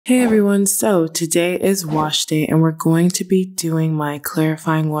Hey everyone, so today is wash day and we're going to be doing my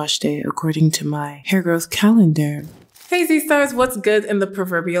clarifying wash day according to my hair growth calendar. Hey Z-Stars, what's good in the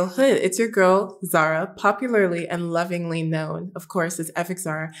proverbial hood? It's your girl, Zara, popularly and lovingly known, of course, as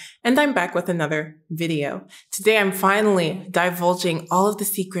EfikZara, and I'm back with another video. Today I'm finally divulging all of the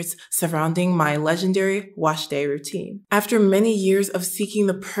secrets surrounding my legendary wash day routine. After many years of seeking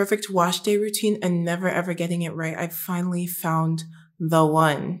the perfect wash day routine and never ever getting it right, I finally found the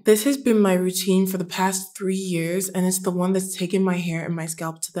one. This has been my routine for the past 3 years, and it's the one that's taken my hair and my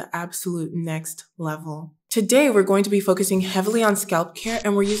scalp to the absolute next level. Today, we're going to be focusing heavily on scalp care,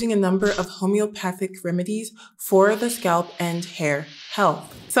 and we're using a number of homeopathic remedies for the scalp and hair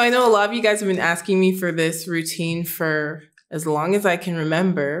health. So I know a lot of you guys have been asking me for this routine for as long as I can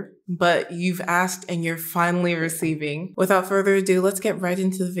remember, but you've asked and you're finally receiving. Without further ado, let's get right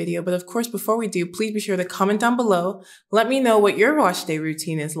into the video. But of course, before we do, please be sure to comment down below. Let me know what your wash day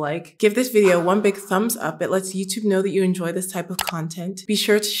routine is like. Give this video one big thumbs up. It lets YouTube know that you enjoy this type of content. Be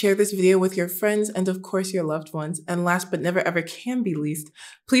sure to share this video with your friends and of course your loved ones. And last but never ever can be least,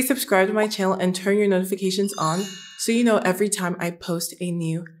 please subscribe to my channel and turn your notifications on so you know every time I post a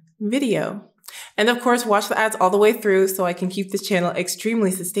new video. And of course, watch the ads all the way through so I can keep this channel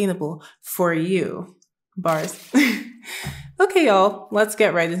extremely sustainable for you. Bars. Okay, y'all, let's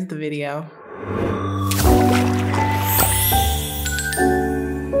get right into the video.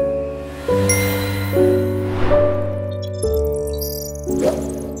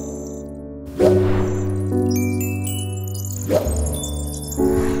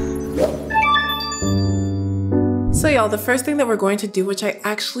 So y'all, the first thing that we're going to do, which I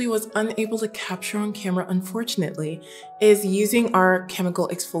actually was unable to capture on camera unfortunately, is using our chemical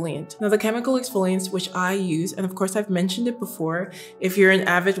exfoliant. Now the chemical exfoliants which I use, and of course I've mentioned it before if you're an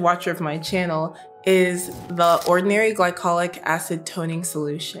avid watcher of my channel, is the ordinary glycolic acid toning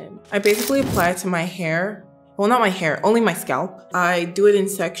solution. I basically apply it to my hair. Well, not my hair, only my scalp. I do it in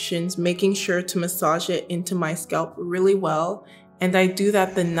sections, making sure to massage it into my scalp really well. And I do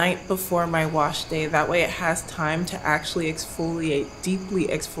that the night before my wash day. That way it has time to actually exfoliate, deeply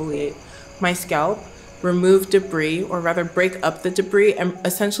exfoliate my scalp, remove debris, or rather break up the debris and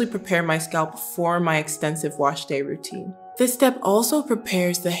essentially prepare my scalp for my extensive wash day routine. This step also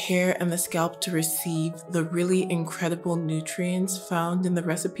prepares the hair and the scalp to receive the really incredible nutrients found in the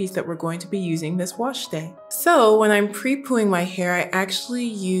recipes that we're going to be using this wash day. So when I'm pre-pooing my hair, I actually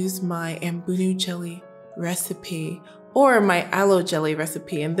use my Ambunu jelly recipe or my aloe jelly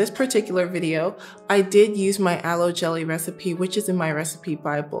recipe. In this particular video, I did use my aloe jelly recipe, which is in my recipe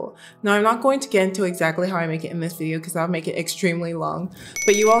Bible. Now, I'm not going to get into exactly how I make it in this video because I'll make it extremely long,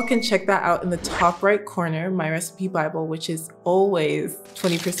 but you all can check that out in the top right corner, my recipe Bible, which is always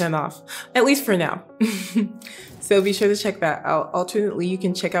 20% off, at least for now. So be sure to check that out. Alternately, you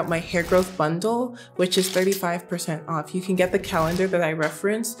can check out my hair growth bundle, which is 35% off. You can get the calendar that I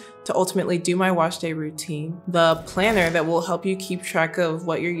referenced to ultimately do my wash day routine, the planner that will help you keep track of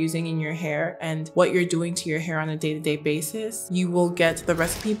what you're using in your hair and what you're doing to your hair on a day-to-day basis. You will get the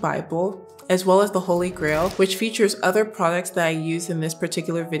recipe Bible, as well as the Holy Grail, which features other products that I use in this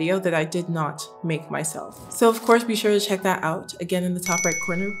particular video that I did not make myself. So of course, be sure to check that out, again in the top right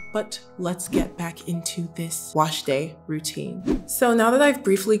corner, but let's get back into this wash day routine. So now that I've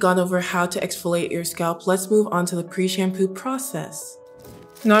briefly gone over how to exfoliate your scalp, let's move on to the pre-shampoo process.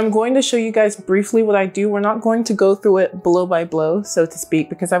 Now I'm going to show you guys briefly what I do. We're not going to go through it blow by blow, so to speak,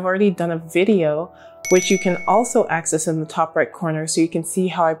 because I've already done a video which you can also access in the top right corner so you can see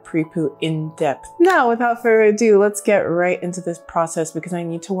how I pre-poo in depth. Now, without further ado, let's get right into this process because I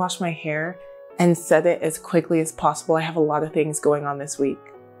need to wash my hair and set it as quickly as possible. I have a lot of things going on this week.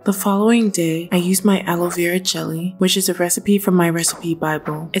 The following day, I use my aloe vera jelly, which is a recipe from my recipe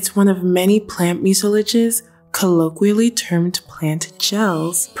Bible. It's one of many plant mucilages, colloquially termed plant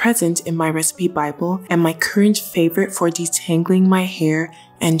gels, present in my recipe Bible and my current favorite for detangling my hair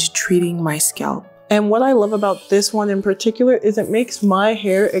and treating my scalp. And what I love about this one in particular is it makes my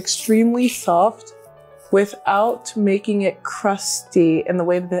hair extremely soft without making it crusty in the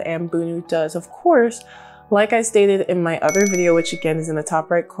way that the Ambunu does. Of course, like I stated in my other video, which again is in the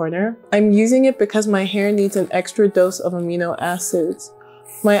top right corner, I'm using it because my hair needs an extra dose of amino acids.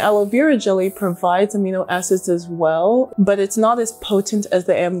 My aloe vera jelly provides amino acids as well, but it's not as potent as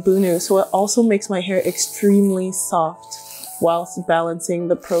the Ambunu, so it also makes my hair extremely soft whilst balancing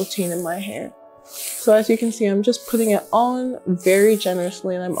the protein in my hair. So as you can see, I'm just putting it on very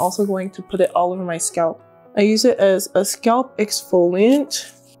generously, and I'm also going to put it all over my scalp. I use it as a scalp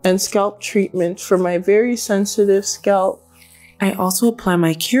exfoliant and scalp treatment for my very sensitive scalp. I also apply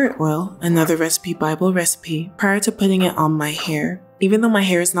my carrot oil, another recipe Bible recipe, prior to putting it on my hair. Even though my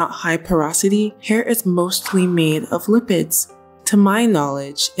hair is not high porosity, hair is mostly made of lipids. To my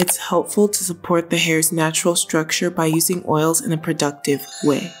knowledge, it's helpful to support the hair's natural structure by using oils in a productive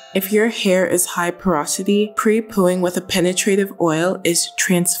way. If your hair is high porosity, pre-pooing with a penetrative oil is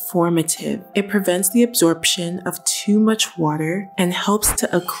transformative. It prevents the absorption of too much water and helps to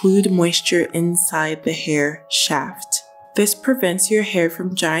occlude moisture inside the hair shaft. This prevents your hair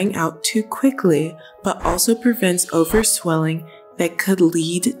from drying out too quickly, but also prevents overswelling that could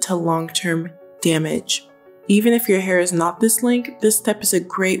lead to long-term damage. Even if your hair is not this length, this step is a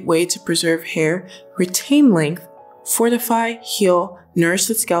great way to preserve hair, retain length, fortify, heal, nourish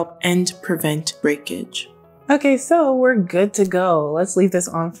the scalp, and prevent breakage. Okay, so we're good to go. Let's leave this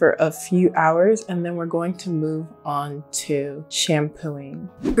on for a few hours and then we're going to move on to shampooing.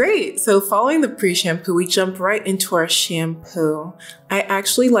 Great, so following the pre-shampoo, we jump right into our shampoo. I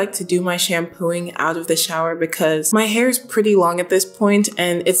actually like to do my shampooing out of the shower because my hair is pretty long at this point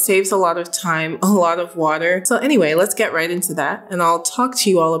and it saves a lot of time, a lot of water. So anyway, let's get right into that and I'll talk to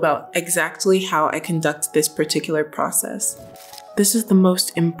you all about exactly how I conduct this particular process. This is the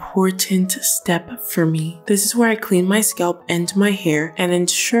most important step for me. This is where I clean my scalp and my hair and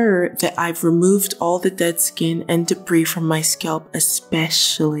ensure that I've removed all the dead skin and debris from my scalp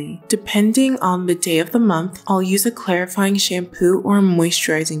especially. Depending on the day of the month, I'll use a clarifying shampoo or a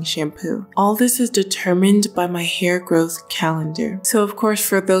moisturizing shampoo. All this is determined by my hair growth calendar. So of course,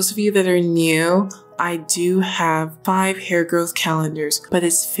 for those of you that are new, I do have 5 hair growth calendars, but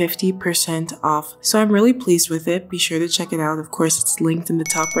it's 50% off. So I'm really pleased with it. Be sure to check it out. Of course, it's linked in the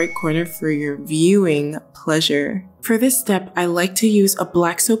top right corner for your viewing pleasure. For this step, I like to use a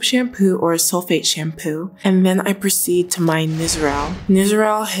black soap shampoo or a sulfate shampoo, and then I proceed to my Nizoral.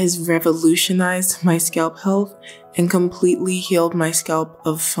 Nizoral has revolutionized my scalp health and completely healed my scalp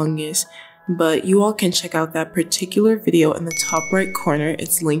of fungus. But you all can check out that particular video in the top right corner.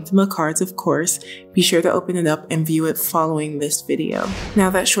 It's linked in the cards, of course. Be sure to open it up and view it following this video. Now,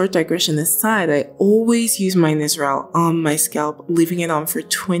 that short digression aside, I always use my Nizoral on my scalp, leaving it on for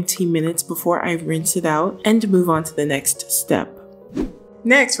 20 minutes before I rinse it out and move on to the next step.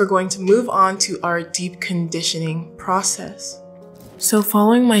 Next, we're going to move on to our deep conditioning process. So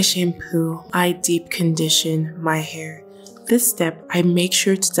following my shampoo, I deep condition my hair. This step, I make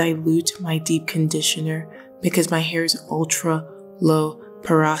sure to dilute my deep conditioner because my hair is ultra low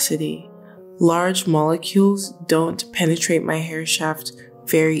porosity. Large molecules don't penetrate my hair shaft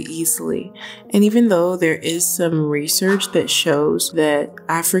very easily. And even though there is some research that shows that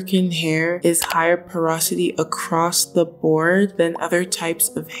African hair is higher porosity across the board than other types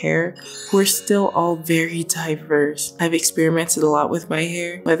of hair, we're still all very diverse. I've experimented a lot with my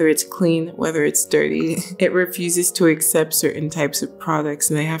hair, whether it's clean, whether it's dirty. It refuses to accept certain types of products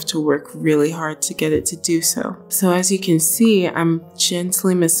and I have to work really hard to get it to do so. So as you can see, I'm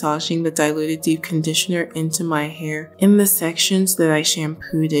gently massaging the diluted deep conditioner into my hair in the sections that I shampooed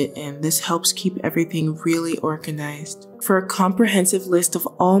it in. This helps keep everything really organized. For a comprehensive list of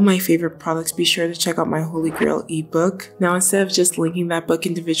all my favorite products, be sure to check out my Holy Grail ebook. Now, instead of just linking that book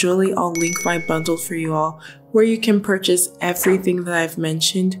individually, I'll link my bundle for you all, where you can purchase everything that I've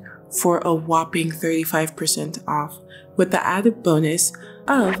mentioned for a whopping 35% off, with the added bonus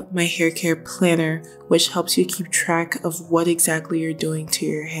of my hair care planner, which helps you keep track of what exactly you're doing to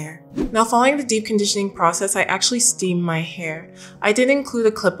your hair. Now, following the deep conditioning process, I actually steam my hair. I did include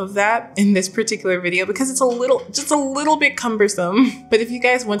a clip of that in this particular video because it's just a little bit cumbersome. But if you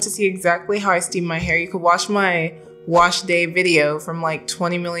guys want to see exactly how I steam my hair, you could watch my wash day video from like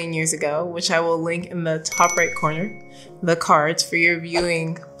 20 million years ago, which I will link in the top right corner, the cards for your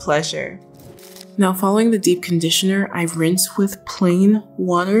viewing pleasure. Now, following the deep conditioner, I rinse with plain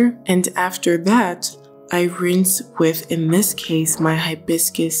water, and after that, I rinse with, in this case, my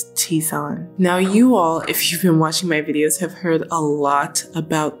hibiscus tisane. Now, you all, if you've been watching my videos, have heard a lot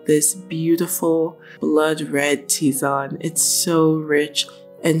about this beautiful blood red tisane. It's so rich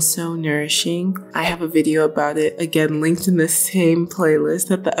and so nourishing. I have a video about it, again, linked in the same playlist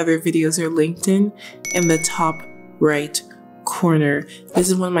that the other videos are linked in the top right corner. This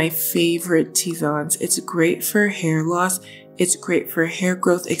is one of my favorite tisanes. It's great for hair loss. It's great for hair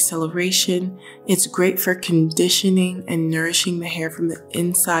growth acceleration. It's great for conditioning and nourishing the hair from the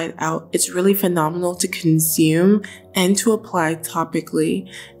inside out. It's really phenomenal to consume and to apply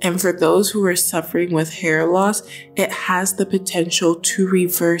topically. And for those who are suffering with hair loss, it has the potential to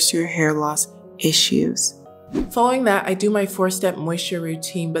reverse your hair loss issues. Following that, I do my 4-step moisture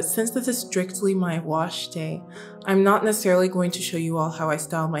routine, but since this is strictly my wash day, I'm not necessarily going to show you all how I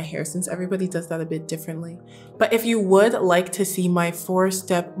style my hair since everybody does that a bit differently. But if you would like to see my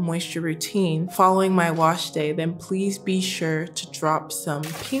 4-step moisture routine following my wash day, then please be sure to drop some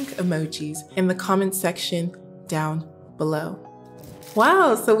pink emojis in the comment section down below.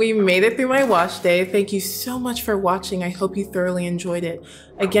 Wow, so we made it through my wash day. Thank you so much for watching. I hope you thoroughly enjoyed it.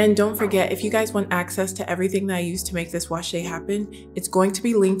 Again, don't forget, if you guys want access to everything that I used to make this wash day happen, it's going to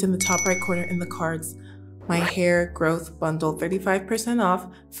be linked in the top right corner in the cards. My hair growth bundle, 35% off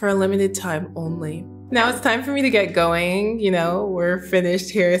for a limited time only. Now it's time for me to get going. You know, we're finished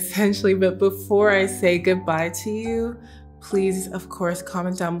here essentially, but before I say goodbye to you, please, of course,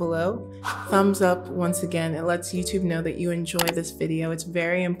 comment down below. Thumbs up once again. It lets YouTube know that you enjoy this video. It's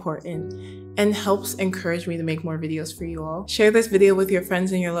very important and helps encourage me to make more videos for you all. Share this video with your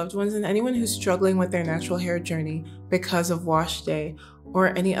friends and your loved ones and anyone who's struggling with their natural hair journey because of wash day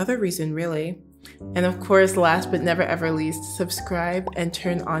or any other reason, really. And of course, last but never ever least, subscribe and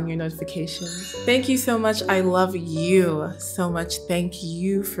turn on your notifications. Thank you so much. I love you so much. Thank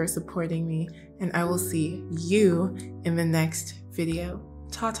you for supporting me, and I will see you in the next video.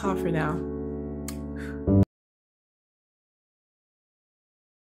 Ta-ta for now.